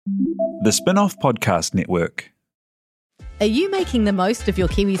The Spin-off Podcast Network. Are you making the most of your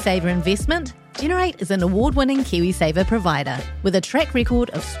KiwiSaver investment? Generate is an award-winning KiwiSaver provider with a track record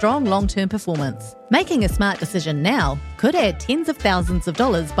of strong long-term performance. Making a smart decision now could add tens of thousands of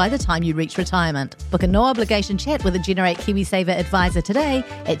dollars by the time you reach retirement. Book a no-obligation chat with a Generate KiwiSaver advisor today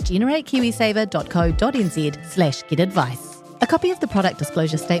at generatekiwisaver.co.nz/get-advice. A copy of the product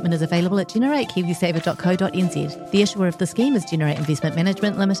disclosure statement is available at generatekiwisaver.co.nz. The issuer of the scheme is Generate Investment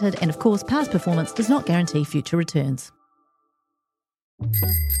Management Limited, and of course, past performance does not guarantee future returns.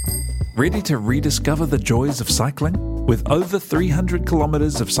 Ready to rediscover the joys of cycling? With over 300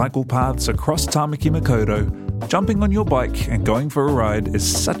 kilometres of cycle paths across Tāmaki Makaurau, jumping on your bike and going for a ride is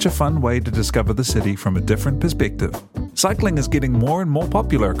such a fun way to discover the city from a different perspective. Cycling is getting more and more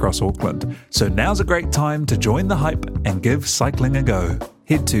popular across Auckland, so now's a great time to join the hype and give cycling a go.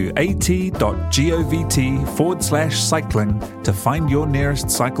 Head to at.govt/cycling to find your nearest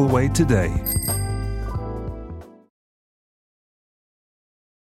cycleway today.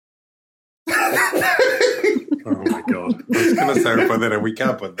 Oh my God. I was going to clarify that and we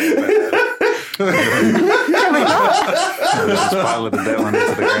can't put that. I just piloted that one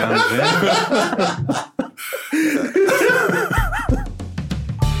into the ground.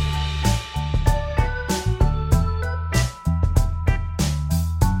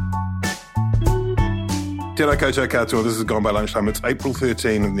 Tēnā koutou katoa, this has gone by lunchtime. It's April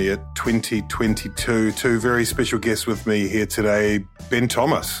 13 in the year 2022. Two very special guests with me here today. Ben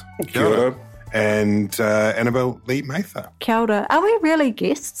Thomas. Kia ora. And Annabelle Lee Mather. Kia ora. Are we really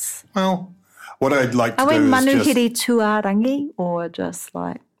guests? Well, what I'd like to Are we do is manuhiri tuarangi or just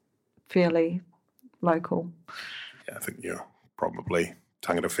like fairly local? Yeah, I think you're probably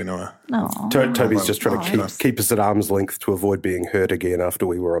tangata whenua. No. Toby's just trying to keep us at arm's length to avoid being heard again after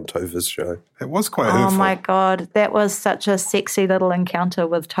we were on Tova's show. It was quite hurtful. Oh my God, that was such a sexy little encounter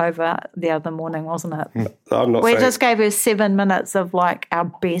with Tova the other morning, wasn't it? I'm not We saying... just gave her 7 minutes of like our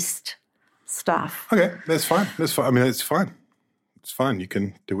best stuff. Okay, that's fine. That's fine. I mean, it's fine. It's fine. You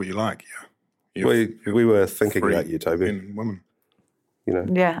can do what you like. Yeah. We were thinking Free about you, Toby. men and women. You know.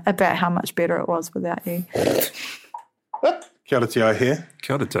 Yeah, about how much better it was without you. Kia ora te ai here.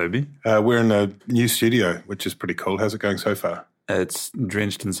 Kia ora, Toby. We're in a new studio, which is pretty cool. How's it going so far? It's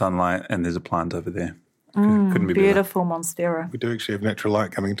drenched in sunlight and there's a plant over there. Couldn't be better. Beautiful Monstera. We do actually have natural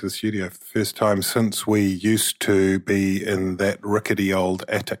light coming into the studio for the first time since we used to be in that rickety old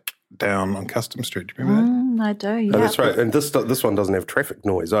attic down on Custom Street. Do you remember that? I do, yeah. Oh, that's right. And this one doesn't have traffic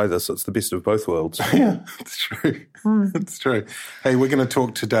noise either, so it's the best of both worlds. Yeah, it's true. It's true. Hey, we're going to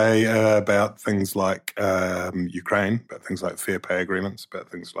talk today about things like Ukraine, about things like fair pay agreements, about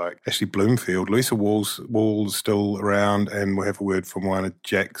things like actually Bloomfield. Louisa Wall's still around, and we'll have a word from Moana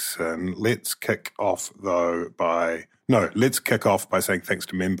Jackson. Let's kick off by saying thanks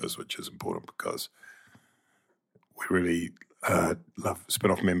to members, which is important because we really love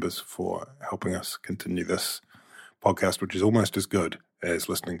Spin-off members for helping us continue this podcast, which is almost as good as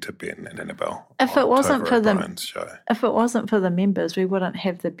listening to Ben and Annabelle. If it wasn't for show. If it wasn't for the members, we wouldn't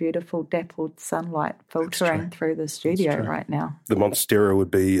have the beautiful dappled sunlight filtering through the studio right now. The Monstera would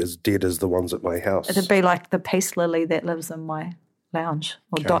be as dead as the ones at my house. It'd be like the peace lily that lives in my lounge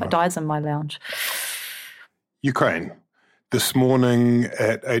or dies in my lounge. Ukraine. This morning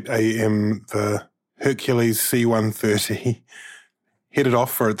at 8 a.m., the Hercules C-130 headed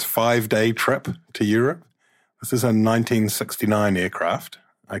off for its 5-day trip to Europe. This is a 1969 aircraft,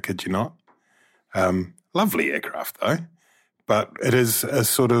 I kid you not. Lovely aircraft, though. But it is a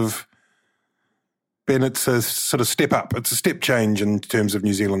sort of, Ben, it's a sort of step up. It's a step change in terms of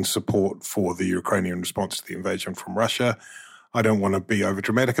New Zealand's support for the Ukrainian response to the invasion from Russia. I don't want to be over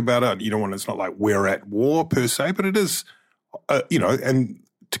dramatic about it. It's not like we're at war per se, but it is, and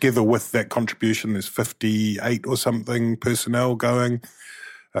together with that contribution, there's 58 or something personnel going.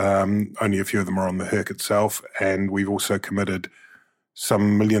 Only a few of them are on the Herc itself. And we've also committed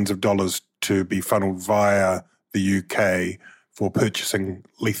some millions of dollars to be funneled via the UK for purchasing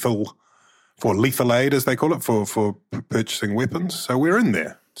lethal aid, as they call it, for purchasing weapons. So we're in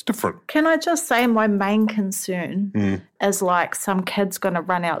there. It's different. Can I just say my main concern is like some kid's going to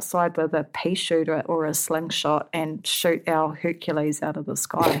run outside with a pea shooter or a slingshot and shoot our Hercules out of the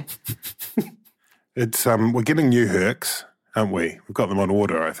sky. It's we're getting new Hercs, aren't we? We've got them on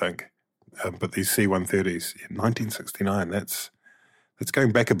order, I think. But these C-130s, 1969, that's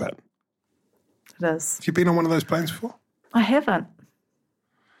going back a bit. It is. Have you been on one of those planes before? I haven't.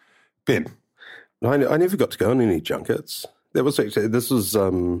 Ben? I never got to go on any junkets. This was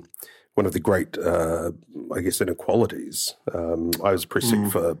one of the great, inequalities. I was pressing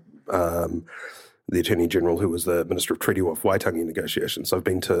for the Attorney General, who was the Minister of Treaty of Waitangi negotiations. I've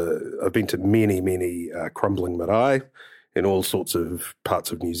been to many crumbling marae in all sorts of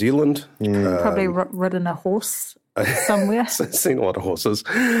parts of New Zealand. Probably ridden a horse somewhere. Seen a lot of horses.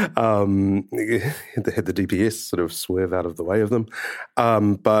 They had the DPS sort of swerve out of the way of them.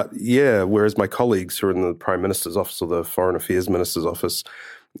 But yeah, whereas my colleagues who are in the Prime Minister's office or the Foreign Affairs Minister's office,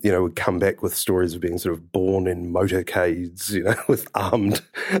 would come back with stories of being sort of born in motorcades, with armed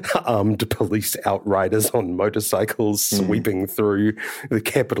police outriders on motorcycles sweeping through the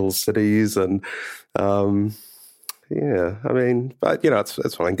capital cities. And, but,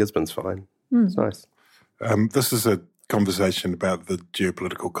 it's fine. Gisborne's fine. It's nice. This is a conversation about the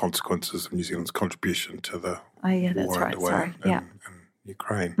geopolitical consequences of New Zealand's contribution to the war underway in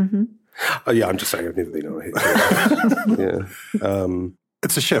Ukraine. Mm-hmm. Oh, yeah, I'm just saying I've never been on a yeah.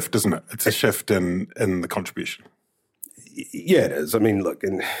 It's a shift, isn't it? It's a shift in the contribution. Yeah, it is. I mean, look,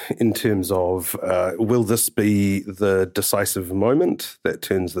 in terms of will this be the decisive moment that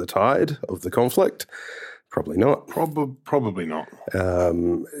turns the tide of the conflict? Probably not. Probably not.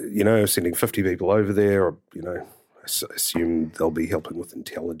 Sending 50 people over there, or, I assume they'll be helping with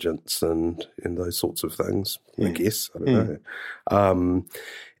intelligence and those sorts of things, I guess. I don't know.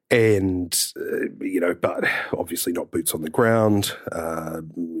 But obviously not boots on the ground,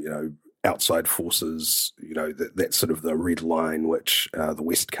 outside forces, that's sort of the red line which the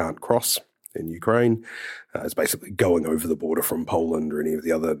West can't cross in Ukraine. It's basically going over the border from Poland or any of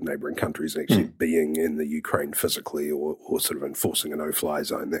the other neighbouring countries and actually being in the Ukraine physically or sort of enforcing a no-fly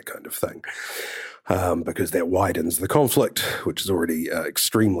zone, that kind of thing. Because that widens the conflict, which is already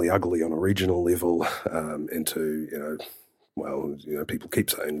extremely ugly on a regional level, into, people keep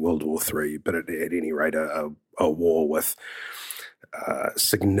saying World War III, but at any rate, a war with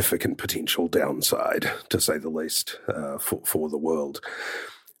significant potential downside, to say the least, for the world.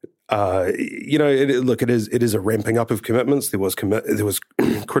 It is a ramping up of commitments. There was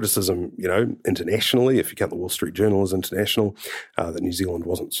criticism, internationally, if you count the Wall Street Journal as international, that New Zealand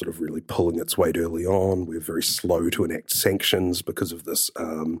wasn't sort of really pulling its weight early on. We're very slow to enact sanctions because of this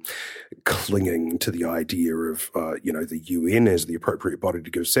clinging to the idea of, the UN as the appropriate body to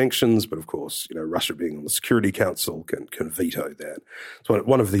give sanctions. But of course, Russia being on the Security Council can veto that. So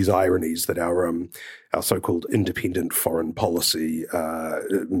one of these ironies that our so-called independent foreign policy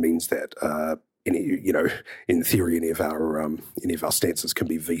means that in theory, any of our stances can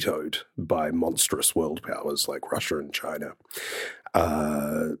be vetoed by monstrous world powers like Russia and China.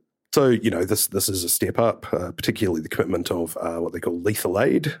 So this is a step up, particularly the commitment of what they call lethal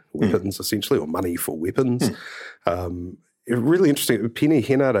aid, weapons essentially, or money for weapons. Really interesting. Penny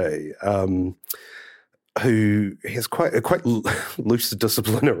Henare, who has quite loose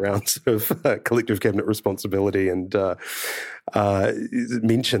discipline around sort of collective cabinet responsibility, and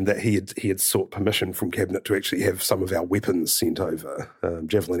mentioned that he had sought permission from cabinet to actually have some of our weapons sent over,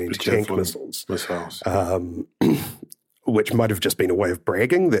 Javelin anti-tank missiles. Which might have just been a way of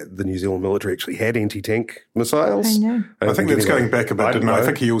bragging that the New Zealand military actually had anti-tank missiles. I know. I think that's going back a bit, didn't I? I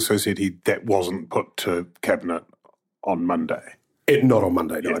think he also said that wasn't put to cabinet on Monday. Not on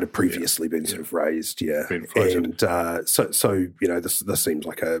Monday, no. It had previously been sort of raised, Been floated. And this seems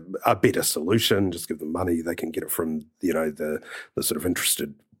like a better solution. Just give them money; they can get it from the sort of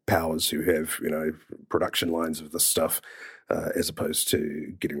interested powers who have production lines of this stuff, as opposed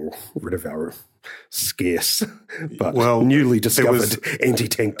to getting rid of our scarce but newly discovered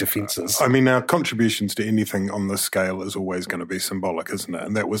anti-tank defences. I mean, our contributions to anything on this scale is always going to be symbolic, isn't it?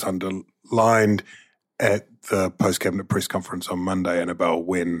 And that was underlined at the post-cabinet press conference on Monday, Annabelle,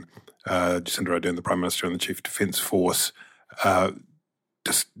 when Jacinda Ardern, the Prime Minister, and the Chief Defence Force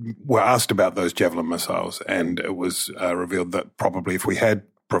just were asked about those Javelin missiles, and it was revealed that probably if we had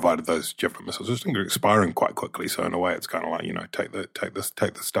provided those Javelin missiles, which are expiring quite quickly, so in a way it's kind of like, take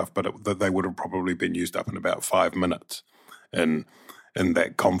the stuff, but they would have probably been used up in about 5 minutes in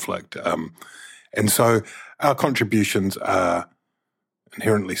that conflict. And so our contributions are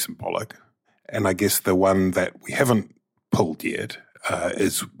inherently symbolic. And I guess the one that we haven't pulled yet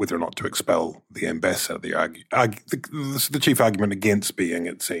is whether or not to expel the ambassador. The chief argument against being,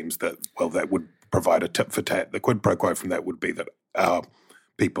 it seems, that would provide a tit for tat. The quid pro quo from that would be that our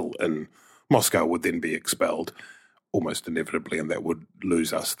people in Moscow would then be expelled almost inevitably, and that would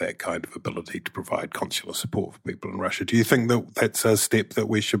lose us that kind of ability to provide consular support for people in Russia. Do you think that that's a step that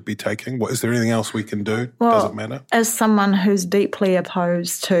we should be taking? Is there anything else we can do? Does it matter? As someone who's deeply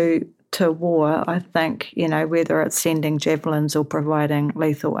opposed to war, I think, whether it's sending javelins or providing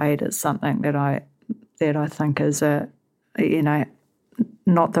lethal aid is something that I think is not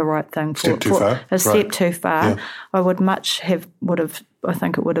not the right thing. Step too far? A step too far. Yeah. I I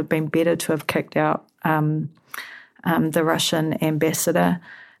think it would have been better to have kicked out the Russian ambassador.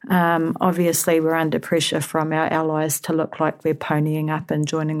 Obviously, we're under pressure from our allies to look like we're ponying up and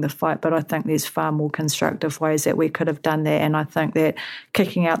joining the fight, but I think there's far more constructive ways that we could have done that, and I think that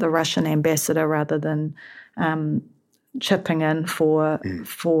kicking out the Russian ambassador rather than chipping in for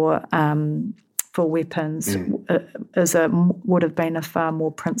weapons would have been a far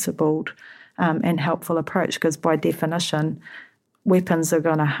more principled and helpful approach, because by definition, weapons are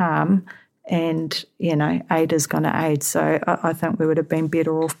going to harm, and, aid is going to aid. So I think we would have been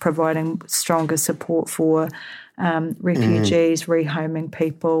better off providing stronger support for refugees, rehoming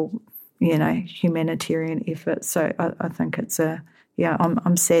people, humanitarian efforts. So I think it's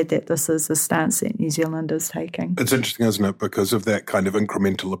I'm sad that this is the stance that New Zealand is taking. It's interesting, isn't it? Because of that kind of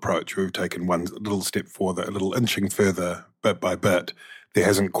incremental approach, we've taken one little step forward, a little inching further bit by bit. There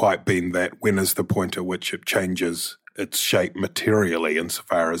hasn't quite been that when is the point at which it changes its shape materially,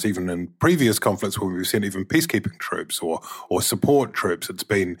 insofar as even in previous conflicts when we've sent even peacekeeping troops or support troops,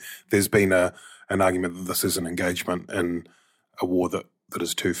 there's been an argument that this is an engagement in a war that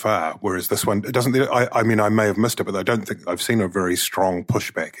is too far. Whereas this one, it doesn't. I mean, I may have missed it, but I don't think I've seen a very strong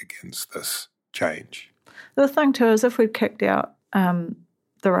pushback against this change. The thing too is, if we'd kicked out the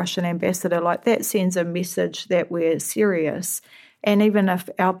Russian ambassador, like, that sends a message that we're serious. And even if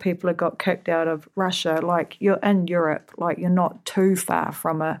our people have got kicked out of Russia, like, you're in Europe, like, you're not too far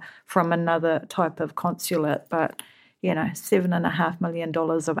from another type of consulate. But, $7.5 million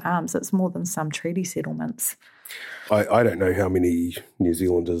of arms, it's more than some treaty settlements. I don't know how many New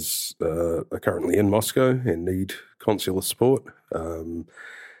Zealanders are currently in Moscow and need consular support.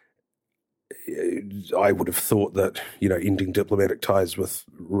 I would have thought that, ending diplomatic ties with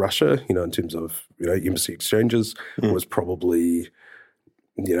Russia, in terms of, embassy exchanges was probably,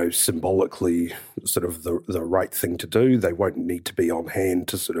 symbolically sort of the right thing to do. They won't need to be on hand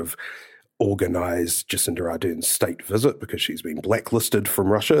to sort of organise Jacinda Ardern's state visit, because she's been blacklisted from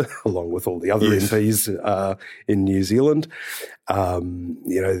Russia along with all the other MPs in New Zealand.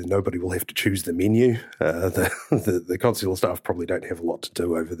 Nobody will have to choose the menu. The consular staff probably don't have a lot to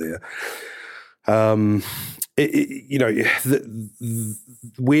do over there.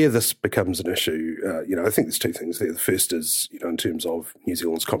 Where this becomes an issue, I think there's two things there. The first is, in terms of New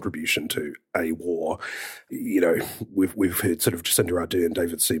Zealand's contribution to a war, we've heard sort of Jacinda Ardern,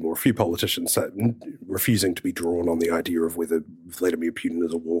 David Seymour, a few politicians refusing to be drawn on the idea of whether Vladimir Putin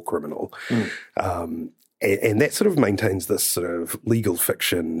is a war criminal. And that sort of maintains this sort of legal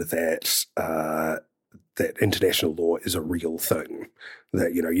fiction that international law is a real thing,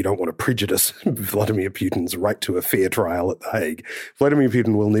 that, you don't want to prejudice Vladimir Putin's right to a fair trial at The Hague. Vladimir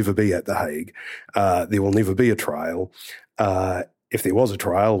Putin will never be at The Hague. There will never be a trial. If there was a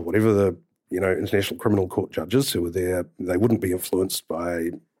trial, whatever the, International Criminal Court judges who were there, they wouldn't be influenced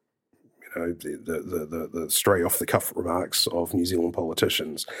by, the stray off the cuff remarks of New Zealand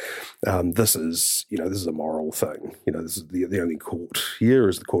politicians. This is a moral thing. This is the only court here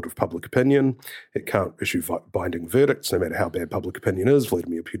is the court of public opinion. It can't issue binding verdicts, no matter how bad public opinion is.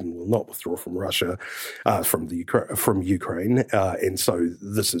 Vladimir Putin will not withdraw from Russia, from Ukraine, and so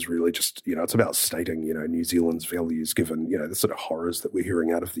this is really just it's about stating New Zealand's values, given the sort of horrors that we're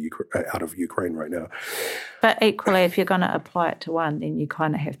hearing out of Ukraine right now. But equally, if you're going to apply it to one, then you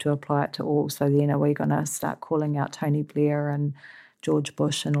kind of have to apply it to all. So then are we going to start calling out Tony Blair and George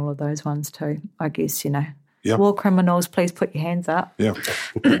Bush and all of those ones too? I guess, war criminals, please put your hands up. Yeah.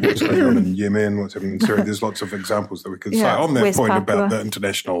 What's going on in Yemen, what's happening in Syria, there's lots of examples that we could say. On that West point Papua. About the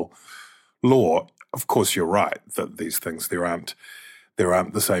international law, of course you're right that these things, there aren't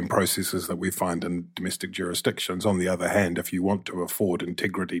the same processes that we find in domestic jurisdictions. On the other hand, if you want to afford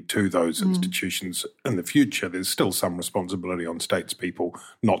integrity to those institutions in the future, there's still some responsibility on statespeople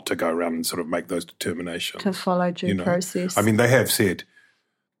not to go around and sort of make those determinations. To follow due process. I mean, they have said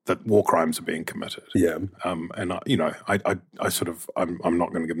that war crimes are being committed. Yeah. And I'm not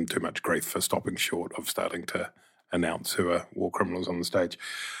going to give them too much grief for stopping short of starting to announce who are war criminals on the stage.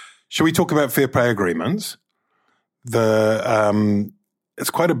 Shall we talk about fair pay agreements? It's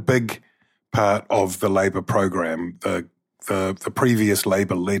quite a big part of the Labour program. The previous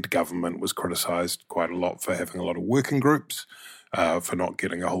Labour-led government was criticised quite a lot for having a lot of working groups, for not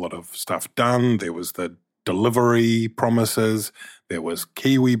getting a whole lot of stuff done. There was the delivery promises. There was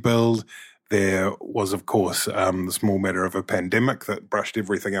Kiwi Build. There was, of course, the small matter of a pandemic that brushed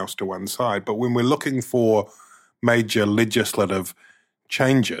everything else to one side. But when we're looking for major legislative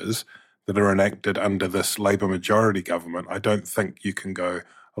changes that are enacted under this Labour majority government, I don't think you can go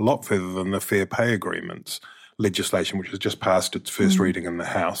a lot further than the fair pay agreements. legislation, which has just passed its first reading in the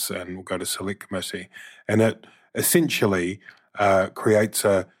House and will go to select committee. And it essentially creates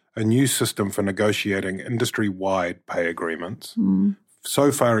a new system for negotiating industry-wide pay agreements.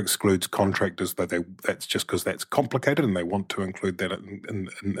 So far excludes contractors, but that's just because that's complicated, and they want to include that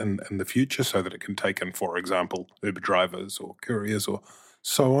in the future so that it can take in, for example, Uber drivers or couriers or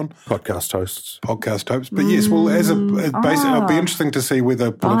so on. Podcast hosts. But yes, well, it'll be interesting to see whether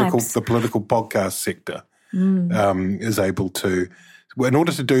the political podcast sector is able to. In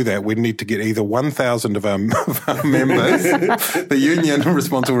order to do that, we need to get either 1,000 of our members, the union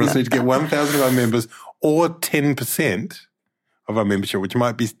responsible for us need to get 1,000 of our members, or 10% of our membership, which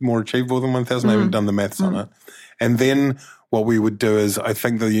might be more achievable than 1,000. I haven't done the maths on it. And then what we would do is, I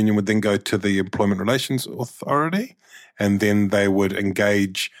think the union would then go to the Employment Relations Authority, and then they would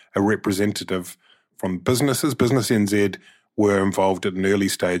engage a representative from businesses. Business NZ were involved at an early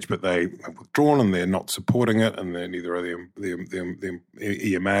stage, but they have withdrawn and they're not supporting it, and they're neither are the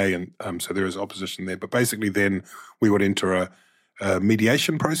EMA, and so there is opposition there. But basically then we would enter a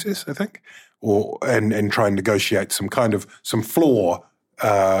mediation process, I think, and try and negotiate some floor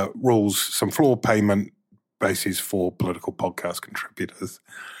rules, some floor payment bases for political podcast contributors,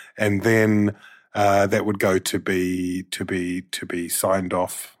 and then that would go to be signed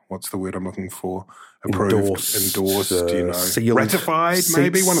off. What's the word I'm looking for? Approved, endorsed, sealed, ratified,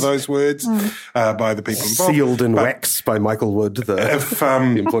 maybe one of those words by the people involved. Sealed in wax by Michael Wood, the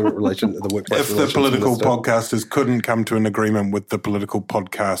employment relation, the workplace. If the political podcasters couldn't come to an agreement with the political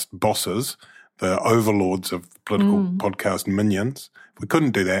podcast bosses, the overlords of political podcast minions, if we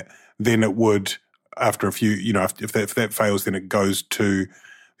couldn't do that, then it would, after a few, if that fails, then it goes to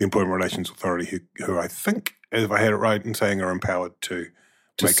the Employment Relations Authority, who I think, if I had it right in saying, are empowered to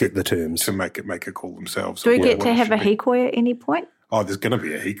set the terms, to make a call themselves. Do we get to have a hikoi at any point? Oh, there's going to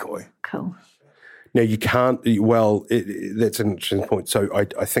be a hikoi. Cool. Now, you can't, that's an interesting point. So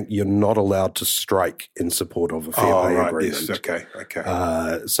I think you're not allowed to strike in support of a fair pay agreement. Yes,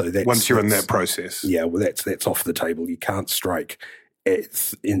 okay. So that's, once you're in that process. Yeah, well, that's off the table. You can't strike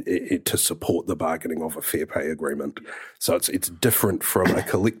to support the bargaining of a fair pay agreement. So it's different from a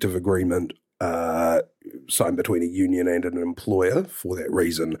collective agreement signed between a union and an employer for that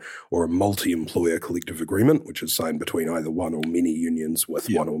reason, or a multi-employer collective agreement, which is signed between either one or many unions with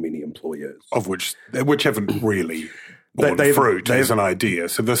one or many employers. Of which haven't really borne fruit as an idea.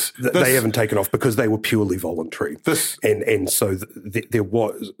 So they haven't taken off because they were purely voluntary. And so there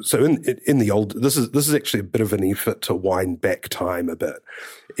was, so in the old, this is actually a bit of an effort to wind back time a bit.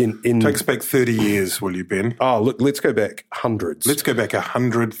 Takes back 30 years, will you, Ben? Oh, look, let's go back hundreds. Let's go back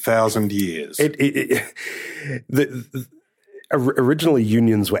 100,000 years. Originally,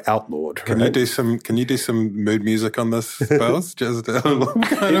 unions were outlawed. Can you do some mood music on this, Bells? Just I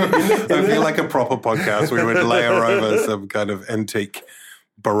feel like a proper podcast. We would layer over some kind of antique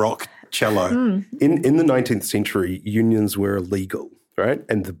Baroque cello. In the 19th century, unions were illegal, right?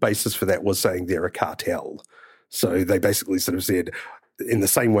 And the basis for that was saying they're a cartel. So they basically sort of said, in the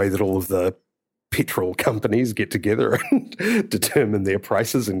same way that all of the petrol companies get together and determine their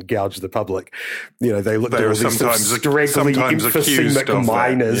prices and gouge the public, they looked at all these sort of straggly, emphysemic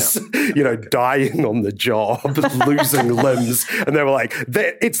miners, dying on the job, losing limbs, and they were like,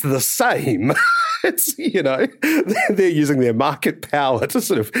 it's the same. It's, they're using their market power to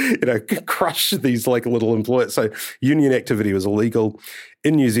sort of, crush these like little employers. So union activity was illegal.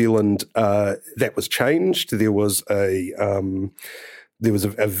 In New Zealand, that was changed. There was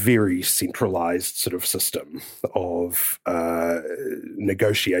a very centralized sort of system of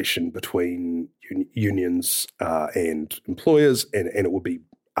negotiation between unions and employers, and it would be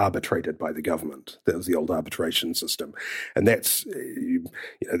arbitrated by the government. That was the old arbitration system. And that's,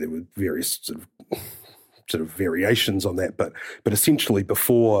 there were various sort of variations on that, but essentially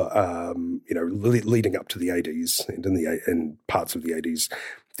before, leading up to the 80s and in parts of the 80s,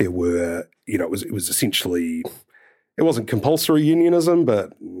 there were, it was essentially, it wasn't compulsory unionism,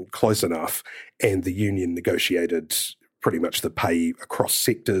 but close enough. And the union negotiated pretty much the pay across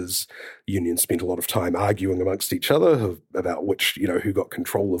sectors. Unions spent a lot of time arguing amongst each other about which, who got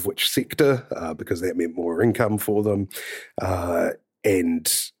control of which sector, because that meant more income for them. And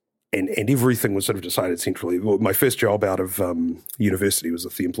everything was sort of decided centrally. Well, my first job out of university was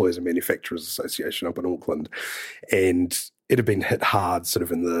with the Employers and Manufacturers Association up in Auckland. And it had been hit hard sort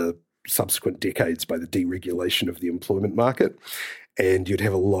of in the subsequent decades by the deregulation of the employment market. And you'd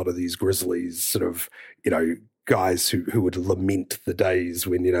have a lot of these grizzlies sort of, guys who would lament the days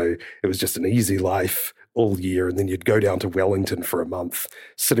when, it was just an easy life all year. And then you'd go down to Wellington for a month,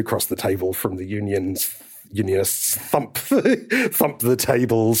 sit across the table from the unions, unionists thump the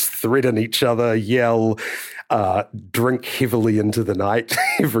tables, threaten each other, yell, drink heavily into the night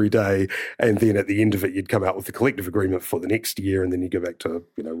every day, and then at the end of it, you'd come out with a collective agreement for the next year, and then you go back to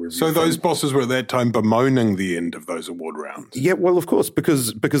wherever. So those bosses were at that time bemoaning the end of those award rounds. Yeah, well, of course,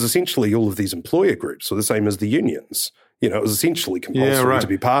 because essentially all of these employer groups are the same as the unions. It was essentially compulsory to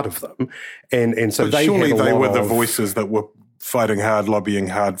be part of them, and so but surely they were the voices that were fighting hard, lobbying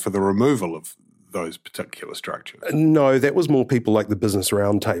hard for the removal of those particular structures. No, that was more people like the Business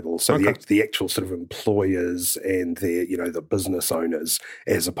Roundtable, so the actual sort of employers and their the business owners,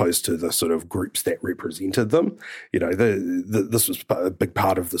 as opposed to the sort of groups that represented them. This was a big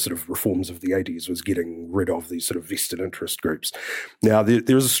part of the sort of reforms of the 80s, was getting rid of these sort of vested interest groups. Now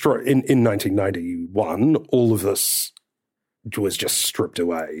there was in 1991, all of this was just stripped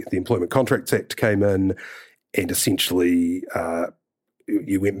away. The Employment Contracts Act came in, and essentially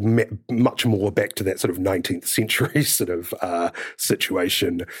you went much more back to that sort of 19th century sort of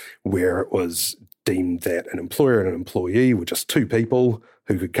situation, where it was deemed that an employer and an employee were just two people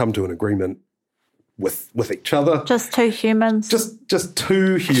who could come to an agreement with each other. Just two humans. Just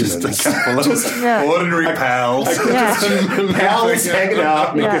two humans. Just a couple of ordinary pals. Pals hanging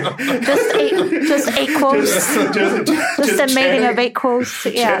out. Yeah. Just equals. Just a meeting of equals.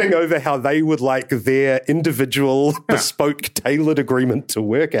 Chatting over how they would like their individual, bespoke, tailored agreement to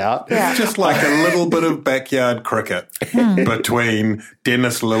work out. Yeah. Just like a little bit of backyard cricket between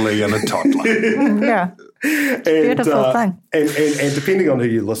Dennis Lilly and a toddler. Yeah. Beautiful thing. And depending on who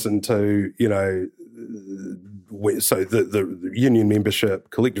you listen to, so the union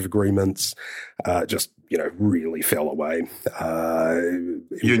membership, collective agreements, just really fell away.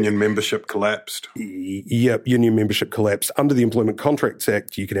 Union membership collapsed. Yep, union membership collapsed. Under the Employment Contracts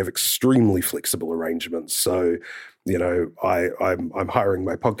Act, you can have extremely flexible arrangements. So, I'm hiring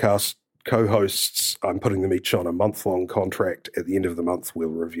my podcast co-hosts, I'm putting them each on a month-long contract. At the end of the month, we'll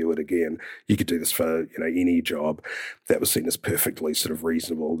review it again. You could do this for any job. That was seen as perfectly sort of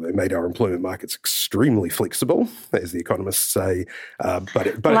reasonable. They made our employment markets extremely flexible, as the economists say. But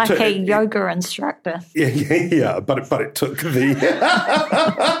it like took, a yoga instructor. Yeah. But it took the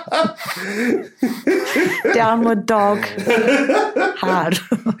downward dog hard.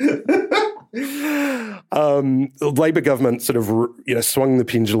 The Labour government sort of swung the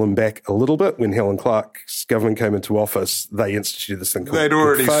pendulum back a little bit when Helen Clark's government came into office. They instituted this thing called They'd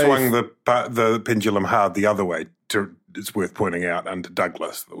already good faith. swung the pendulum hard the other way. It's worth pointing out, under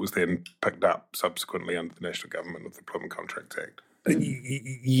Douglas, that was then picked up subsequently under the National Government with the Employment Contracts Act.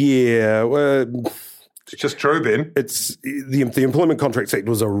 Yeah, well, it's just true, Ben. It's the Employment Contracts Act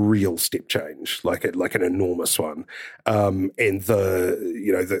was a real step change, like an enormous one. And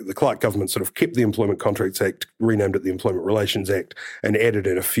the Clark government sort of kept the Employment Contracts Act, renamed it the Employment Relations Act, and added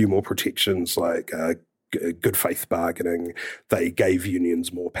in a few more protections like good faith bargaining. They gave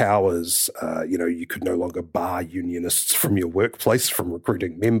unions more powers. You could no longer bar unionists from your workplace from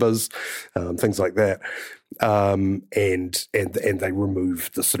recruiting members, things like that. And they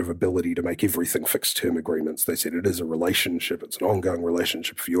removed the sort of ability to make everything fixed term agreements. They said it is a relationship. It's an ongoing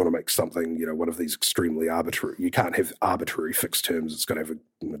relationship. If you want to make something, one of these extremely arbitrary, you can't have arbitrary fixed terms. It's got to have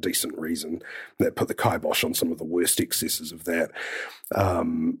a decent reason. That put the kibosh on some of the worst excesses of that.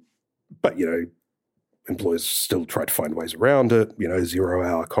 But employers still tried to find ways around it.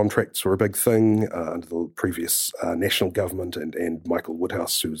 0-hour contracts were a big thing under the previous national government, and Michael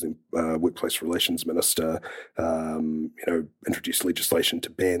Woodhouse, who was the Workplace Relations Minister, introduced legislation to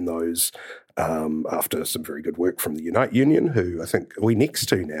ban those after some very good work from the Unite Union, who I think we're next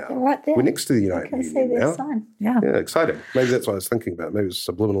to now. Right there. We're next to the Unite Union now. Sign. Yeah, exciting. Maybe that's what I was thinking about. Maybe it was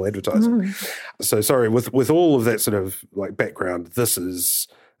subliminal advertising. So sorry, with all of that sort of like background, this is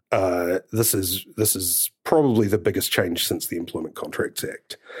probably the biggest change since the Employment Contracts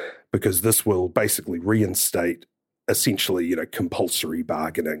Act, because this will basically reinstate essentially, compulsory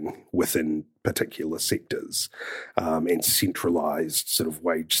bargaining within particular sectors and centralised sort of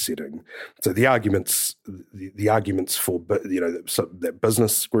wage setting. So the arguments for that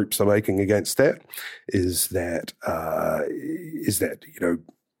business groups are making against that is that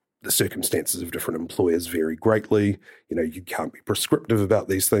the circumstances of different employers vary greatly. You can't be prescriptive about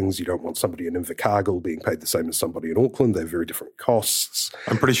these things. You don't want somebody in Invercargill being paid the same as somebody in Auckland. They have very different costs.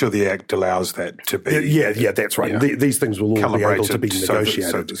 I'm pretty sure the Act allows that to be. Yeah, that's right. Yeah. These things will all be able to be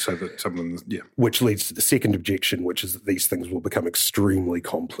negotiated. So that someone, Which leads to the second objection, which is that these things will become extremely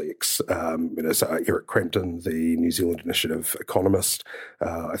complex. So Eric Crampton, the New Zealand Initiative economist,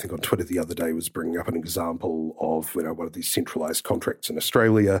 I think on Twitter the other day was bringing up an example of one of these centralised contracts in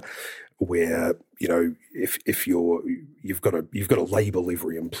Australia where, if you've got to label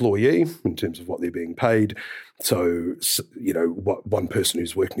every employee in terms of what they're being paid. So, what one person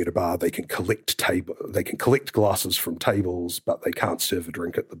who's working at a bar, they can collect glasses from tables, but they can't serve a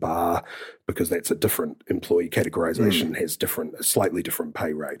drink at the bar because that's a different employee categorization, has a slightly different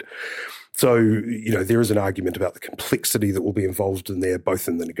pay rate. So, there is an argument about the complexity that will be involved in there, both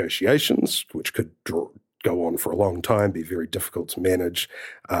in the negotiations, which could go on for a long time, be very difficult to manage,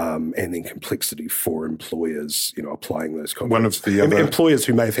 and then complexity for employers, applying those contracts. One of the other employers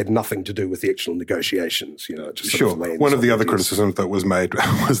who may have had nothing to do with the actual negotiations, just sort of lands. One of the other criticisms that was made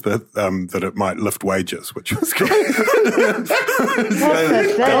was that it might lift wages, which was good.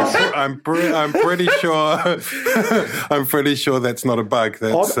 I'm pretty sure that's not a bug.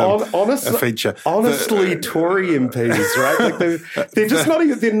 That's a feature. Honestly, Tory MPs, right? Like they're just not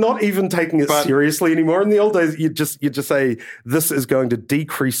even taking it seriously anymore. In the old days, you just say this is going to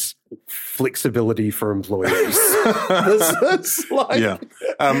decrease flexibility for employees.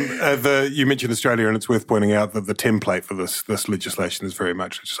 You mentioned Australia, and it's worth pointing out that the template for this legislation is very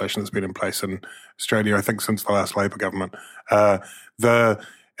much legislation that's been in place in Australia, I think, since the last Labor government.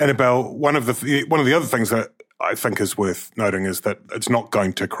 Annabelle, one of the other things that I think is worth noting is that it's not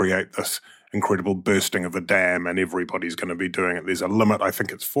going to create this incredible bursting of a dam and everybody's going to be doing it. There's a limit. I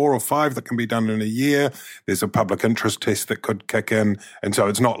think it's 4 or 5 that can be done in a year. There's a public interest test that could kick in. And so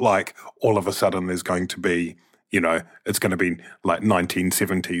it's not like all of a sudden there's going to be, it's going to be like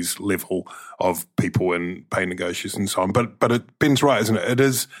 1970s level of people in pay negotiations and so on. But Ben's right, isn't it? It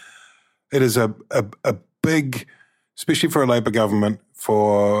is a big, especially for a Labor government,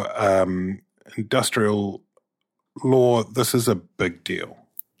 for industrial law, this is a big deal.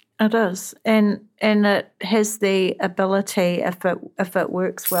 It is, and it has the ability, if it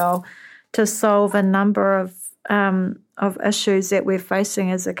works well, to solve a number of issues that we're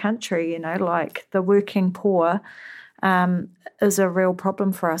facing as a country. Like the working poor is a real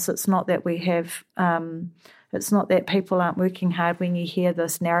problem for us. It's not that we have, it's not that people aren't working hard. When you hear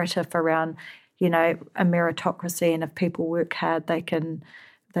this narrative around, a meritocracy, and if people work hard, they can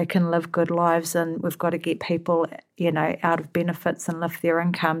live good lives, and we've got to get people, out of benefits and lift their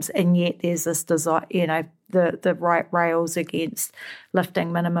incomes. And yet there's this desire, the right rails against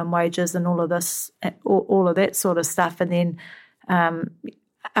lifting minimum wages and all of that sort of stuff. And then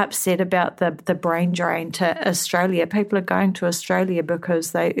upset about the brain drain to Australia. People are going to Australia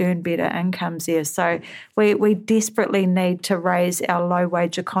because they earn better incomes there. So we desperately need to raise our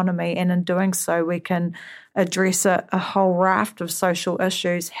low-wage economy, and in doing so we can address a whole raft of social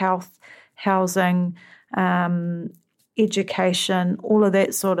issues, health, housing, education, all of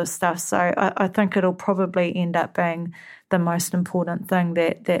that sort of stuff. So I think it'll probably end up being the most important thing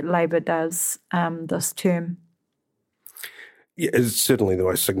that Labor does this term. Yeah, it's certainly the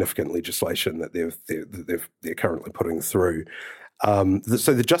most significant legislation that they're currently putting through.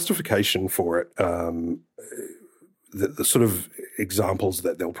 So the justification for it, the sort of examples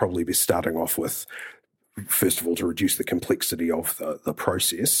that they'll probably be starting off with, first of all, to reduce the complexity of the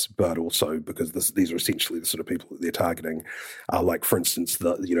process, but also because these are essentially the sort of people that they're targeting, like, for instance,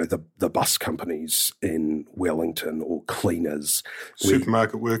 the bus companies in Wellington, or cleaners,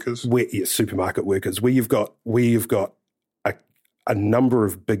 supermarket workers, where you've got a number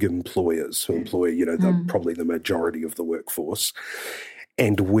of big employers who employ probably the majority of the workforce,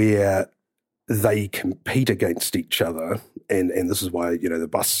 and where they compete against each other, and this is why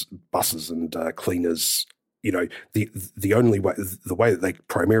the buses and cleaners, the way that they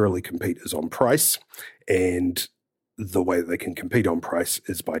primarily compete is on price, and the way that they can compete on price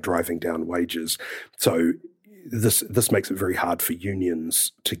is by driving down wages. So this makes it very hard for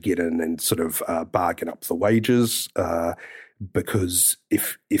unions to get in and sort of bargain up the wages, because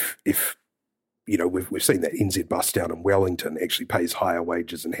if we've seen that NZ Bus down in Wellington actually pays higher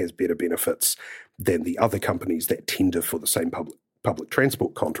wages and has better benefits than the other companies that tender for the same public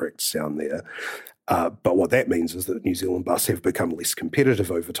transport contracts down there. But what that means is that New Zealand Bus have become less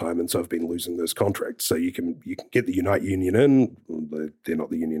competitive over time, and so have been losing those contracts. So you can get the Unite Union in. They're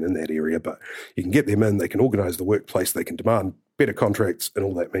not the union in that area, but you can get them in. They can organise the workplace. They can demand better contracts, and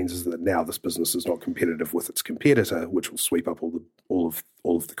all that means is that now this business is not competitive with its competitor, which will sweep up all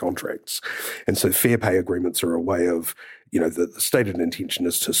of the contracts. And so fair pay agreements are a way of, the stated intention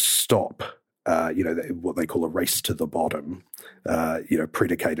is to stop what they call a race to the bottom,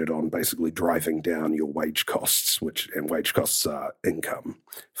 predicated on basically driving down your wage costs, and wage costs are income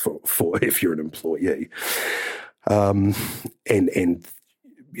for if you're an employee. And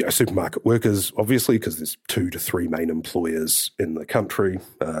supermarket workers, obviously, because there's 2 to 3 main employers in the country.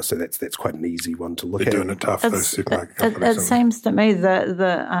 So that's quite an easy one to look at. They're doing it tough, those supermarket companies. It seems to me that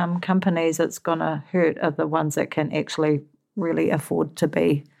the companies it's going to hurt are the ones that can actually really afford to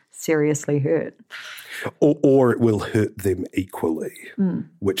be seriously hurt. Or it will hurt them equally,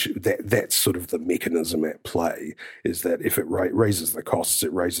 which that's sort of the mechanism at play, is that if it raises the costs,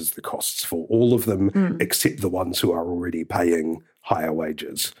 it raises the costs for all of them except the ones who are already paying higher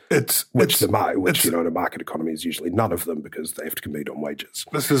wages, in a market economy is usually none of them because they have to compete on wages.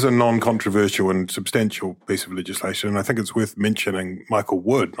 This is a non-controversial and substantial piece of legislation, and I think it's worth mentioning Michael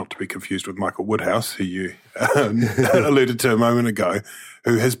Wood, not to be confused with Michael Woodhouse, who you alluded to a moment ago,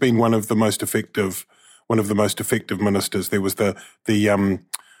 who has been one of the most effective ministers. There was the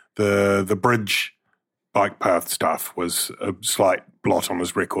bridge bike path stuff was a slight blot on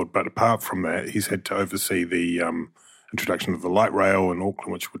his record, but apart from that, he's had to oversee the introduction of the light rail in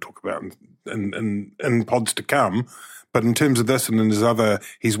Auckland, which we'll talk about in pods to come. But in terms of this and in his other,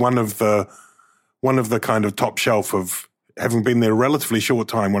 he's one of the kind of top shelf of, having been there a relatively short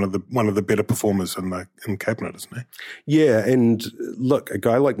time, one of the better performers in cabinet, isn't he? Yeah, and look, a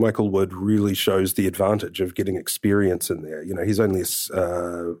guy like Michael Wood really shows the advantage of getting experience in there. He's only he's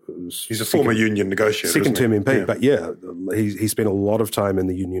a former union negotiator, second term MP, yeah. but he spent a lot of time in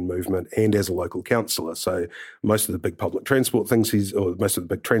the union movement and as a local councillor. So most of the big public transport things most of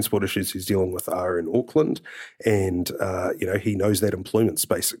the big transport issues he's dealing with are in Auckland, and he knows that employment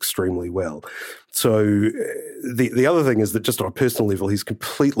space extremely well. So the other thing is that just on a personal level, he's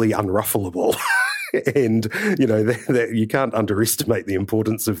completely unruffleable. And, that you can't underestimate the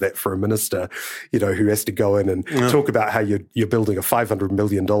importance of that for a minister, who has to go in and talk about how you're building a $500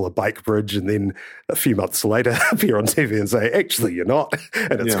 million bike bridge and then a few months later appear on TV and say, actually, you're not.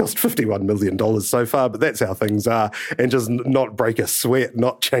 And it's cost $51 million so far, but that's how things are. And just not break a sweat,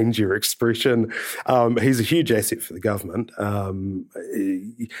 not change your expression. He's a huge asset for the government. And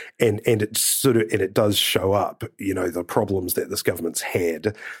it does show up, the problems that this government's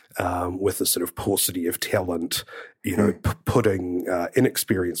had with the sort of paucity of talent, putting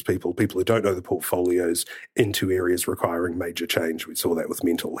inexperienced people who don't know the portfolios into areas requiring major change. We saw that with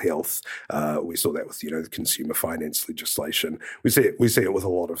mental health. We saw that with, the consumer finance legislation. We see it with a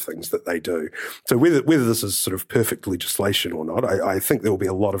lot of things that they do. So whether this is sort of perfect legislation or not, I think there will be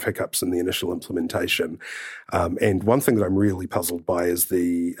a lot of hiccups in the initial implementation. And one thing that I'm really puzzled by is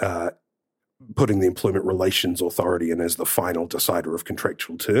the putting the Employment Relations Authority in as the final decider of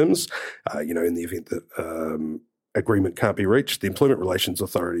contractual terms, in the event that agreement can't be reached. The Employment Relations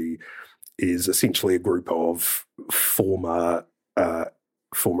Authority is essentially a group of former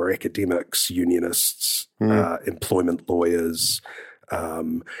academics, unionists, employment lawyers.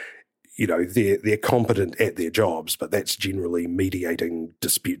 They're competent at their jobs, but that's generally mediating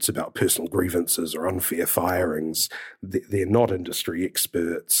disputes about personal grievances or unfair firings. They're not industry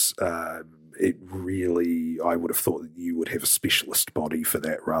experts. It really, I would have thought that you would have a specialist body for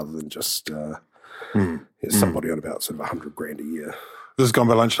that rather than just somebody on about sort of $100,000 a year. This has gone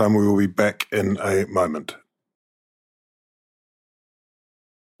by lunchtime. We will be back in a moment.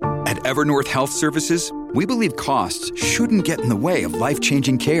 At Evernorth Health Services, we believe costs shouldn't get in the way of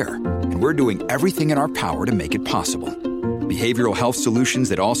life-changing care, and we're doing everything in our power to make it possible. Behavioral health solutions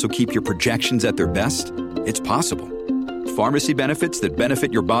that also keep your projections at their best? It's possible. Pharmacy benefits that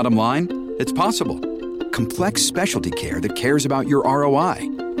benefit your bottom line? It's possible. Complex specialty care that cares about your ROI?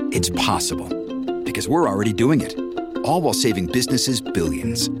 It's possible. Because we're already doing it. All while saving businesses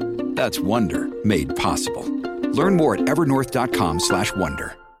billions. That's Wonder made possible. Learn more at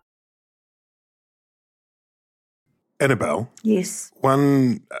evernorth.com/wonder. Annabelle. Yes.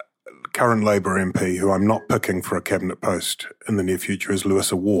 One current Labour MP who I'm not picking for a cabinet post in the near future is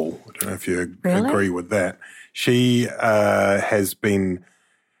Louisa Wall. I don't know if you agree with that. She has been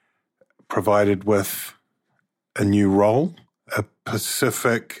provided with a new role, a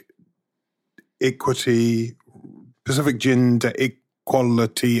Pacific Gender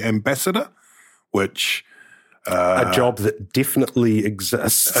Equality Ambassador, which... a job that definitely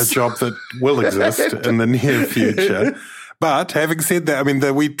exists. A job that will exist in the near future. But having said that,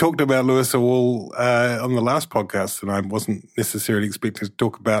 we talked about Louisa Wall on the last podcast, and I wasn't necessarily expecting to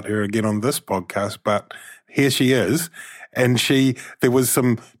talk about her again on this podcast, but here she is. And there was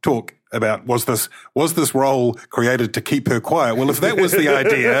some talk about was this role created to keep her quiet? Well, if that was the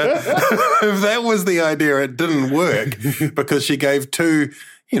idea, it didn't work because she gave two,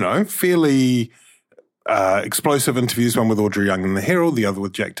 fairly explosive interviews, one with Audrey Young in the Herald, the other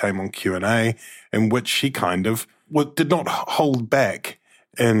with Jack Tame on Q&A, in which she kind of did not hold back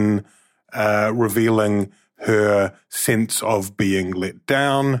in revealing her sense of being let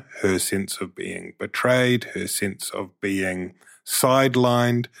down, her sense of being betrayed, her sense of being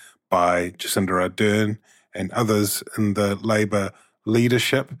sidelined by Jacinda Ardern and others in the Labour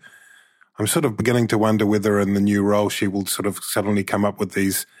leadership. I'm sort of beginning to wonder whether in the new role she will sort of suddenly come up with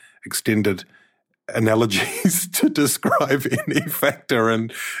these extended analogies to describe any factor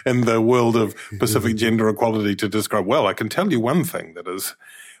in the world of Pacific gender equality to describe, well, I can tell you one thing that is,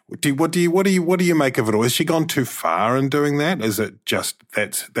 what do you make of it all? Has she gone too far in doing that? Is it just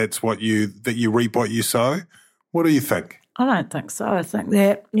that's what you reap what you sow? What do you think? I don't think so. I think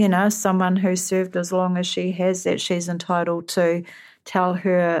that, someone who served as long as she has, that she's entitled to tell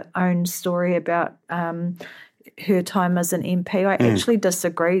her own story about her time as an MP. I actually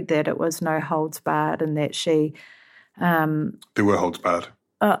disagreed that it was no holds barred and that she... there were holds barred.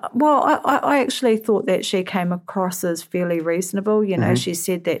 I actually thought that she came across as fairly reasonable. She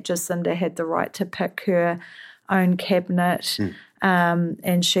said that Jacinda had the right to pick her own cabinet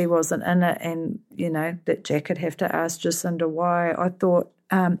and she wasn't in it, and, that Jack would have to ask Jacinda why. I thought...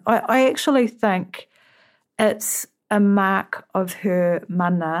 I actually think it's a mark of her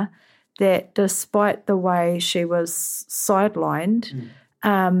mana that despite the way she was sidelined,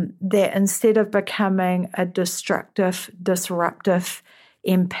 that instead of becoming a destructive, disruptive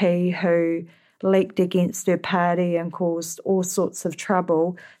MP who leaked against her party and caused all sorts of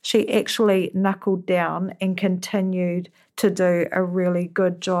trouble, she actually knuckled down and continued to do a really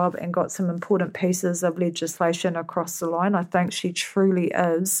good job and got some important pieces of legislation across the line. I think she truly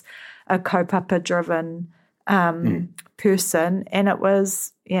is a kaupapa-driven person, and it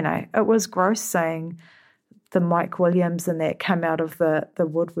was gross seeing the Mike Williams and that come out of the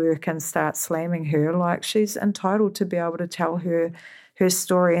woodwork and start slamming her. Like, she's entitled to be able to tell her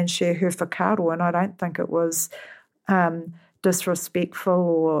story and share her whakaaro, and I don't think it was disrespectful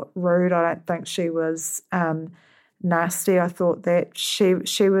or rude. I don't think she was nasty. I thought that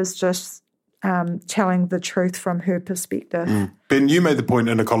she was just telling the truth from her perspective. Ben, you made the point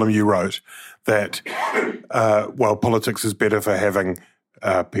in a column you wrote that, politics is better for having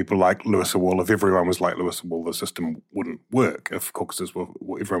people like Lewis Wall. If everyone was like Lewis Wall, the system wouldn't work. If caucuses were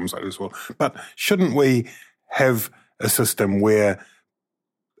everyone was like Lewis Wall. But shouldn't we have a system where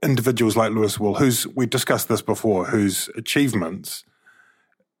individuals like Lewis Wall, we discussed this before, whose achievements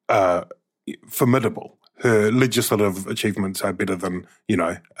are formidable, her legislative achievements are better than,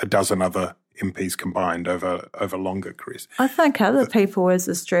 a dozen other MPs combined over longer careers. I think other people as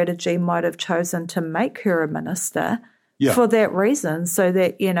a strategy might have chosen to make her a minister for that reason, so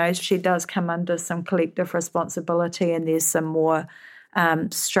that, she does come under some collective responsibility and there's some more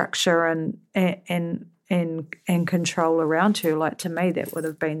structure and control around her. Like, to me, that would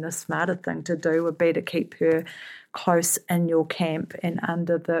have been the smarter thing to do, would be to keep her close in your camp and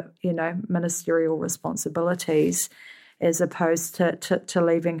under the, ministerial responsibilities, as opposed to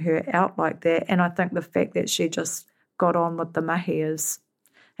leaving her out like that. And I think the fact that she just got on with the mahi is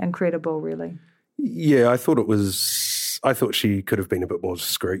incredible, really. Yeah, I thought she could have been a bit more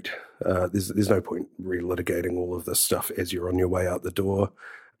discreet. There's no point relitigating all of this stuff as you're on your way out the door.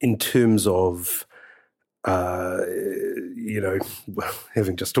 In terms of, having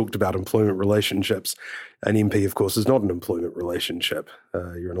just talked about employment relationships, an MP, of course, is not an employment relationship.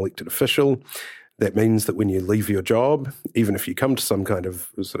 You're an elected official. That means that when you leave your job, even if you come to some kind of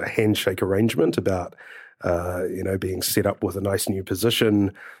sort of handshake arrangement about, being set up with a nice new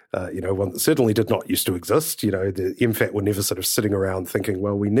position, one that certainly did not used to exist. The MFAT were never sort of sitting around thinking,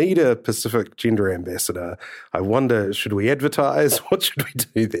 well, we need a Pacific gender ambassador. I wonder, should we advertise? What should we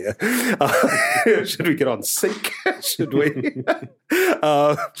do there? Should we get on Seek? Should we?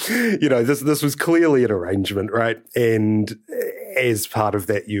 This was clearly an arrangement, right? And as part of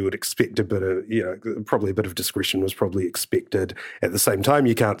that, you would expect a bit of, probably a bit of discretion was probably expected. At the same time,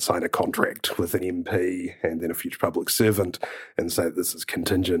 you can't sign a contract with an MP and then a future public servant and say this is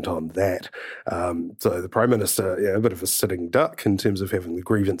contingent on that. So the Prime Minister, a bit of a sitting duck in terms of having the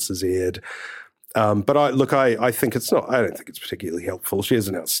grievances aired. But I think it's not. I don't think it's particularly helpful. She has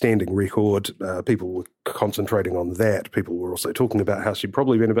an outstanding record. People were concentrating on that. People were also talking about how she'd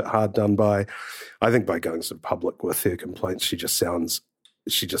probably been a bit hard done by. I think by going sort of public with her complaints, she just sounds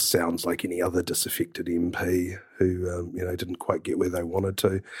like any other disaffected MP who didn't quite get where they wanted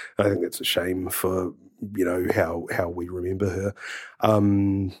to. I think that's a shame for how we remember her.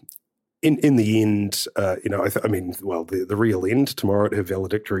 In the end, the real end tomorrow at her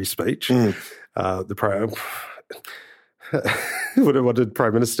valedictory speech. What did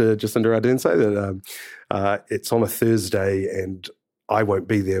Prime Minister Jacinda Ardern say? That it's on a Thursday and I won't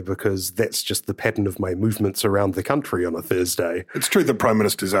be there because that's just the pattern of my movements around the country on a Thursday. It's true that Prime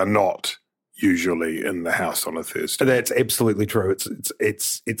Ministers are not usually in the House on a Thursday. That's absolutely true.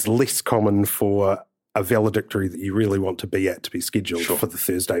 It's less common for a valedictory that you really want to be at to be scheduled for the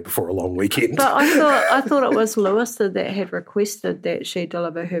Thursday before a long weekend. But I thought it was Lewisa that had requested that she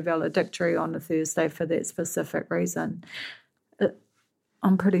deliver her valedictory on a Thursday for that specific reason.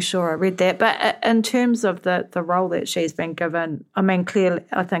 I'm pretty sure I read that. But in terms of the role that she's been given, I mean, clearly,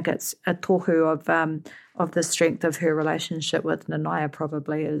 I think it's a tohu of the strength of her relationship with Nanaia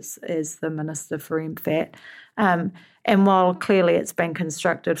probably as the Minister for MFAT. And while clearly it's been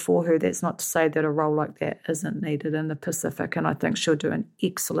constructed for her, that's not to say that a role like that isn't needed in the Pacific, and I think she'll do an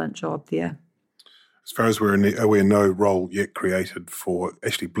excellent job there. As far as we're aware, no role yet created for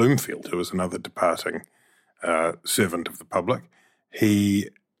Ashley Bloomfield, who is another departing servant of the public. He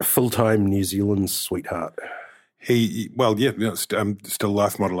full-time New Zealand sweetheart. Still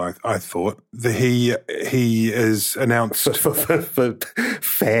life model. I thought he is announced for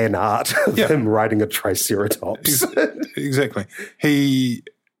fan art of him riding a Triceratops. Exactly. He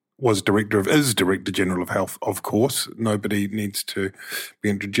is Director General of Health. Of course, nobody needs to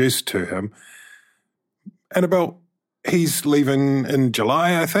be introduced to him. Annabelle, he's leaving in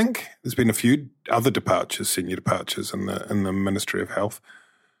July. I think there's been a few other senior departures in the Ministry of Health.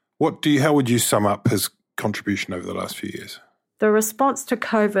 How would you sum up his contribution over the last few years? The response to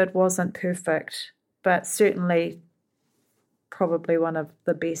COVID wasn't perfect, but certainly probably one of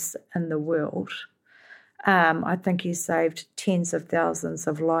the best in the world. I think he saved tens of thousands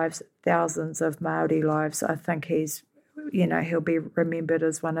of lives, thousands of Māori lives. I think he'll be remembered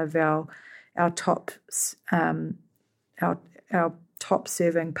as one of our top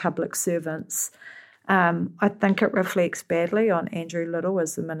serving public servants. I think it reflects badly on Andrew Little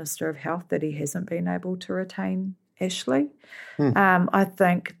as the Minister of Health that he hasn't been able to retain Ashley. I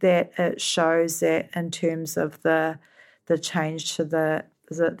think that it shows that in terms of the change to the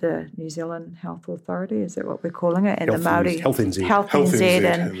New Zealand Health Authority, is that what we're calling it? And Health NZ. Health NZ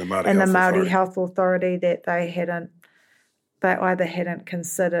and the Māori Health Authority, that they either hadn't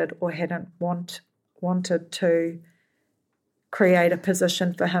considered or hadn't wanted to create a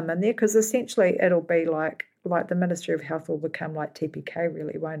position for him in there, because essentially it'll be like the Ministry of Health will become like TPK,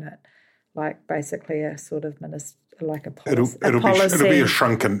 really, won't it? Like basically a sort of like a policy. It'll be a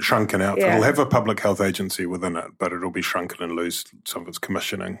shrunken outfit. Yeah. It'll have a public health agency within it, but it'll be shrunken and lose some of its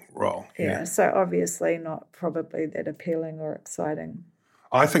commissioning role. Yeah, so obviously not probably that appealing or exciting.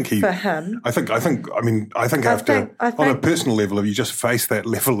 I think for him. I think on a personal level, if you just face that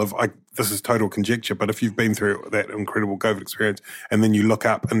level of, this is total conjecture, but if you've been through that incredible COVID experience and then you look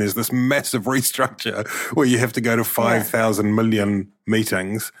up and there's this massive restructure where you have to go to 5,000 million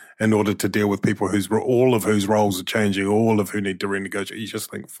meetings in order to deal with people all of whose roles are changing, all of who need to renegotiate, you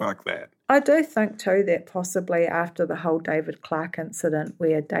just think, fuck that. I do think too that possibly after the whole David Clark incident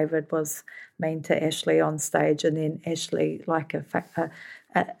where David was mean to Ashley on stage and then Ashley like a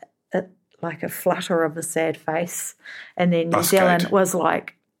flutter of a sad face, and then New Zealand was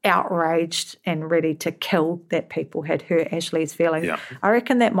like outraged and ready to kill that people had hurt Ashley's feelings. Yeah. I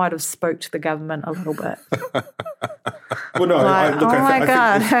reckon that might have spooked the government a little bit. Well, no,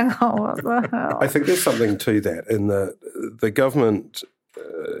 hang on, what the hell? I think there's something to that in the government.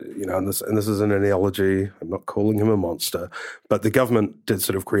 And this is an analogy. I'm not calling him a monster, but the government did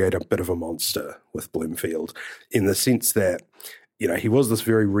sort of create a bit of a monster with Bloomfield in the sense that, he was this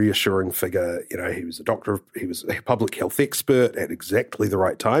very reassuring figure. He was a doctor, he was a public health expert at exactly the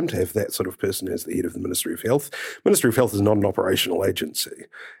right time to have that sort of person as the head of the Ministry of Health. Ministry of Health is not an operational agency,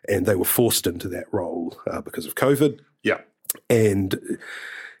 and they were forced into that role because of COVID. Yeah. And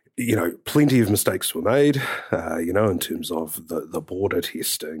plenty of mistakes were made, in terms of the border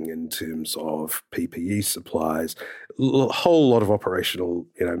testing, in terms of PPE supplies, a whole lot of operational,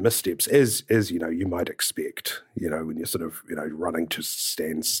 missteps, as you might expect, when you're sort of, running to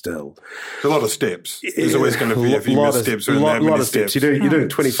stand still. A lot of steps. There's always going to be a few missteps. A lot of steps. You're doing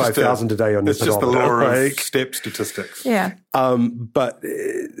 25,000 a day on your It's just the law of step statistics. Yeah. But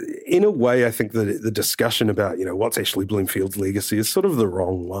in a way, I think that the discussion about, what's Ashley Bloomfield's legacy is sort of the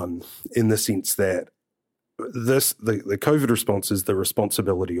wrong one, in the sense that the COVID response is the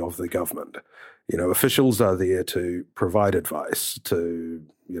responsibility of the government. Officials are there to provide advice, to,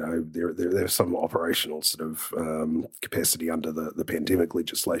 there's some operational sort of capacity under the pandemic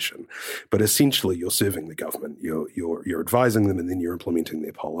legislation. But essentially you're serving the government, you're advising them, and then you're implementing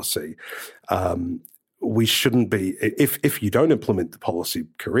their policy. we shouldn't be, if you don't implement the policy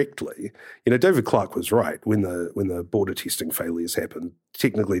correctly, David Clark was right. When the border testing failures happened,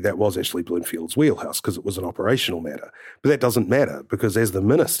 technically that was Ashley Bloomfield's wheelhouse because it was an operational matter. But that doesn't matter because as the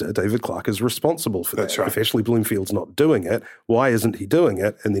minister, David Clark is responsible for that. That's right. If Ashley Bloomfield's not doing it, why isn't he doing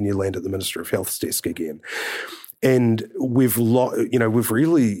it? And then you land at the Minister of Health's desk again. And we've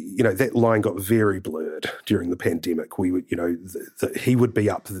really, that line got very blurred during the pandemic. We would, he would be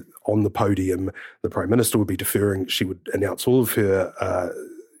up on the podium, the Prime Minister would be deferring, she would announce all of her,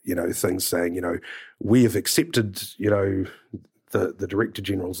 things saying, we have accepted, the Director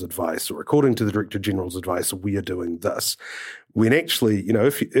General's advice, or according to the Director General's advice, we are doing this. When actually,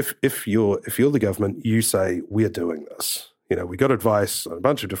 if you're the government, you say we're doing this. We got advice on a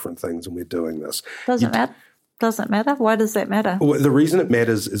bunch of different things, and we're doing this. Doesn't matter. Why does that matter? Well, the reason it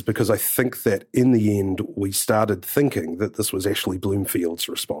matters is because I think that in the end we started thinking that this was Ashley Bloomfield's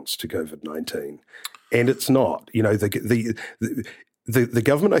response to COVID-19, and it's not. The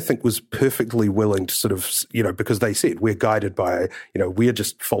government, I think, was perfectly willing to sort of, because they said we're guided by, we're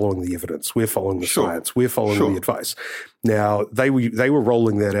just following the evidence, we're following the science, we're following the advice. Now, they were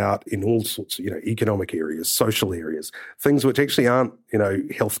rolling that out in all sorts of, economic areas, social areas, things which actually aren't,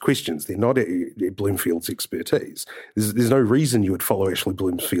 health questions. They're not Bloomfield's expertise. There's no reason you would follow Ashley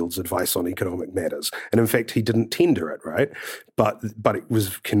Bloomfield's advice on economic matters. And in fact, he didn't tender it, right? But it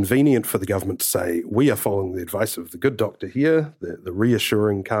was convenient for the government to say, we are following the advice of the good doctor here, the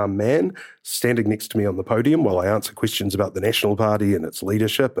reassuring, calm man, standing next to me on the podium while I answer questions about the National Party and its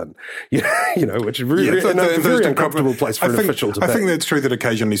leadership, and which is really a very uncomfortable place for an official to be. I think that's true that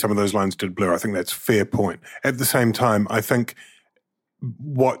occasionally some of those lines did blur. I think that's a fair point. At the same time, I think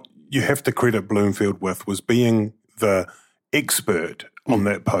what you have to credit Bloomfield with was being the expert on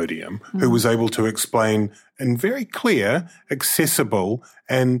that podium who was able to explain in very clear, accessible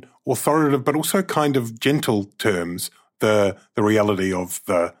and authoritative, but also kind of gentle terms, the reality of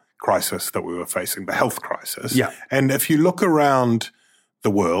the crisis that we were facing, the health crisis. Yeah. And if you look around the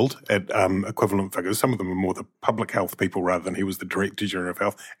world at equivalent figures, some of them are more the public health people rather than he was the Director General of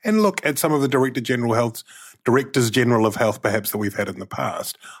Health, and look at some of the Directors General of Health perhaps that we've had in the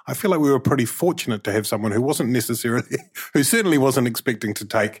past, I feel like we were pretty fortunate to have someone who who certainly wasn't expecting to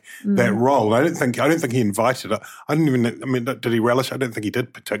take that role. I don't think he invited it. Did he relish? I don't think he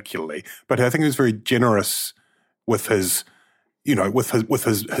did particularly, but I think he was very generous with his, with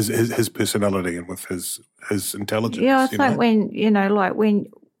his personality and with his intelligence. Yeah, I think when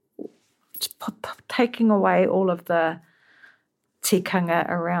taking away all of the tikanga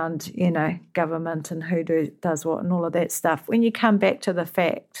around, government and who does what and all of that stuff, when you come back to the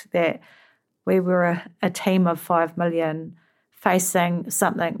fact that we were a team of 5 million facing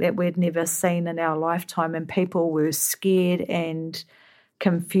something that we'd never seen in our lifetime, and people were scared and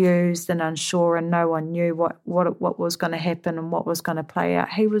confused and unsure, and no one knew what was going to happen and what was going to play out.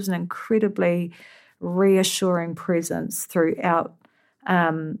 He was an incredibly reassuring presence throughout,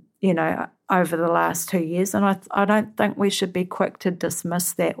 over the last 2 years. And I don't think we should be quick to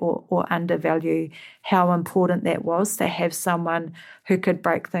dismiss that or undervalue how important that was, to have someone who could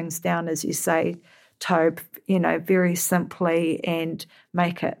break things down, as you say, Tobe, very simply, and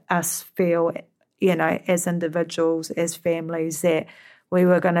make us feel, as individuals, as families, that we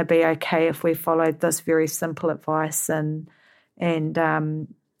were going to be okay if we followed this very simple advice, and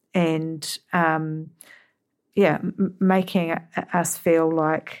making us feel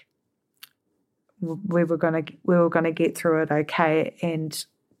like we were going to get through it okay, and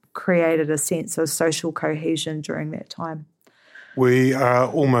created a sense of social cohesion during that time. We are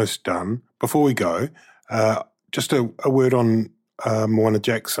almost done. Before we go, just a word on Moana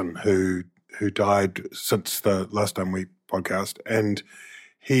Jackson, who died since the last time we podcast, and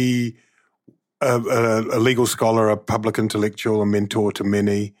he, a legal scholar, a public intellectual, a mentor to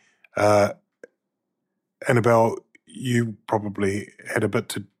many. Annabelle, you probably had a bit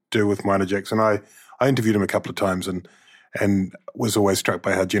to do with Moana Jackson. I interviewed him a couple of times and was always struck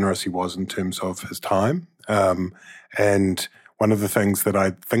by how generous he was in terms of his time. And one of the things that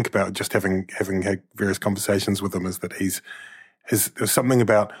I think about just having had various conversations with him is that there's something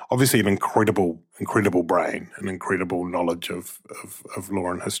about obviously an incredible brain, an incredible knowledge of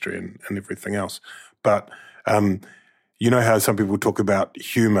law and history and everything else. But how some people talk about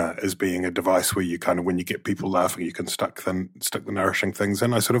humor as being a device where you kind of, when you get people laughing, you can stick the nourishing things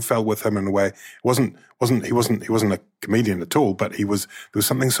in. I sort of felt with him in a way. He wasn't a comedian at all, but there was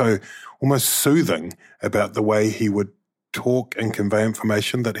something so almost soothing about the way he would talk and convey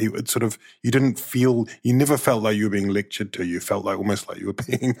information that he would sort of, you never felt like you were being lectured to. You felt like almost like you were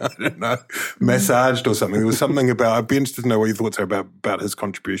being, massaged or something. There was something about, I'd be interested to know what your thoughts are about his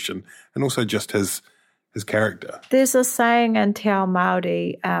contribution, and also just his his character. There's a saying in Te Ao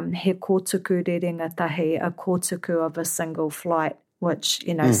Māori, he kōtuku rerenga tahi, a kōtuku of a single flight, which,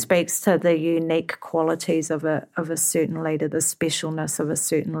 speaks to the unique qualities of a certain leader, the specialness of a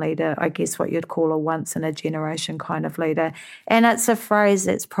certain leader, I guess what you'd call a once-in-a-generation kind of leader. And it's a phrase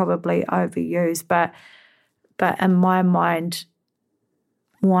that's probably overused, but in my mind,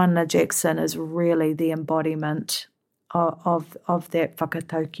 Moana Jackson is really the embodiment of that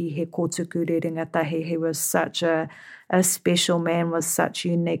whakatauki, he kōtuku rerenga tahi. He was such a special man with such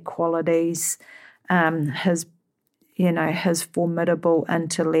unique qualities. His formidable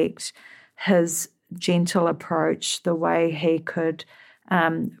intellect, his gentle approach, the way he could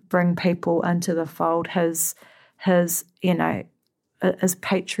bring people into the fold, his is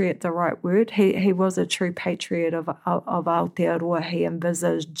patriot the right word? He was a true patriot of Aotearoa. He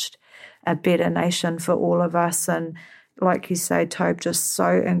envisaged a better nation for all of us, and like you say, Tobe, just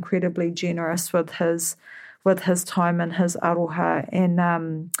so incredibly generous with his time and his aroha, and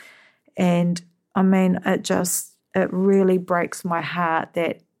I mean, it really breaks my heart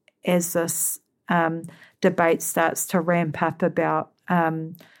that as this debate starts to ramp up about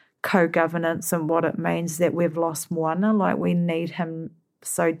co-governance and what it means, that we've lost Moana. Like, we need him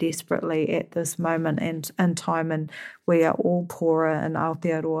so desperately at this moment in time, and we are all poorer in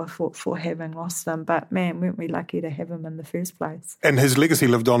Aotearoa for having lost him. But man, weren't we lucky to have him in the first place? And his legacy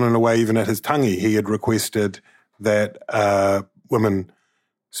lived on in a way even at his tangi. He had requested that women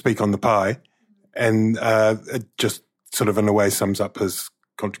speak on the pai, and it just sort of in a way sums up his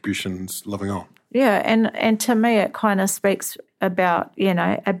contributions living on. Yeah, and to me it kind of speaks about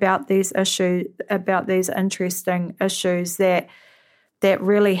these issues, about these interesting issues that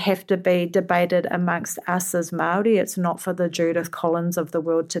really have to be debated amongst us as Māori. It's not for the Judith Collins of the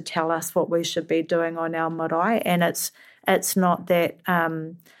world to tell us what we should be doing on our marae, and it's not that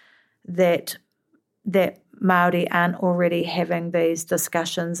that Māori aren't already having these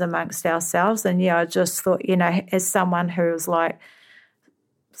discussions amongst ourselves. And I just thought, as someone who's like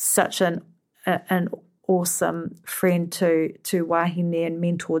such an awesome friend to wahine and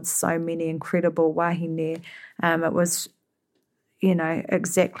mentored so many incredible wahine, it was,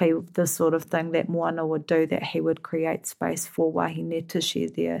 exactly the sort of thing that Moana would do, that he would create space for wahine to share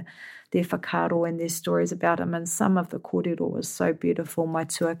their whakaaro and their stories about him. And some of the kōrero was so beautiful. My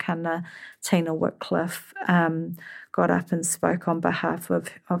tuakana, Tina Whitcliffe, got up and spoke on behalf of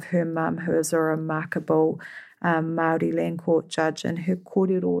her mum, who is a remarkable Māori Land Court judge, and her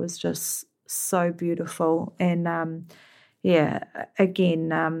kōrero was just so beautiful. And,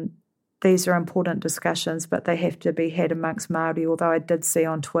 these are important discussions, but they have to be had amongst Māori, although I did see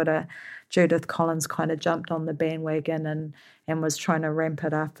on Twitter Judith Collins kind of jumped on the bandwagon and was trying to ramp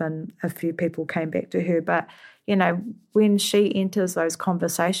it up, and a few people came back to her. But, when she enters those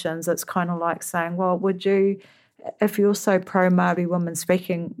conversations, it's kind of like saying, well, would you, if you're so pro-Māori women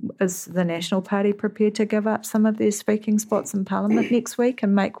speaking, is the National Party prepared to give up some of their speaking spots in Parliament next week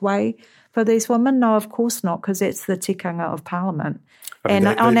and make way for these women? No, of course not, because that's the tikanga of Parliament. On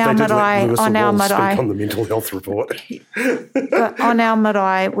our marae, on our the mental health report. But on our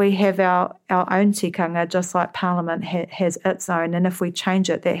marae, we have our own tikanga, just like Parliament has its own. And if we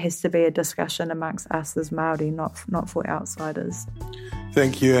change it, that has to be a discussion amongst us as Māori, not for outsiders.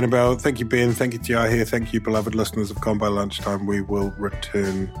 Thank you, Annabelle. Thank you, Ben. Thank you, Tiahe. Thank you, beloved listeners of Gone by Lunchtime. We will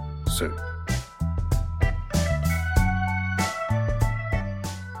return soon.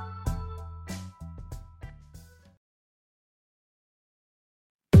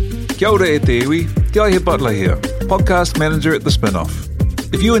 Kia ora e te iwi, Tiahe Butler here, podcast manager at The Spinoff.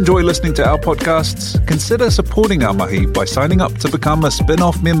 If you enjoy listening to our podcasts, consider supporting our mahi by signing up to become a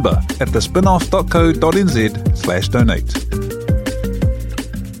Spinoff member at thespinoff.co.nz/donate.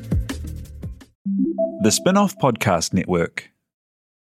 The Spinoff Podcast Network.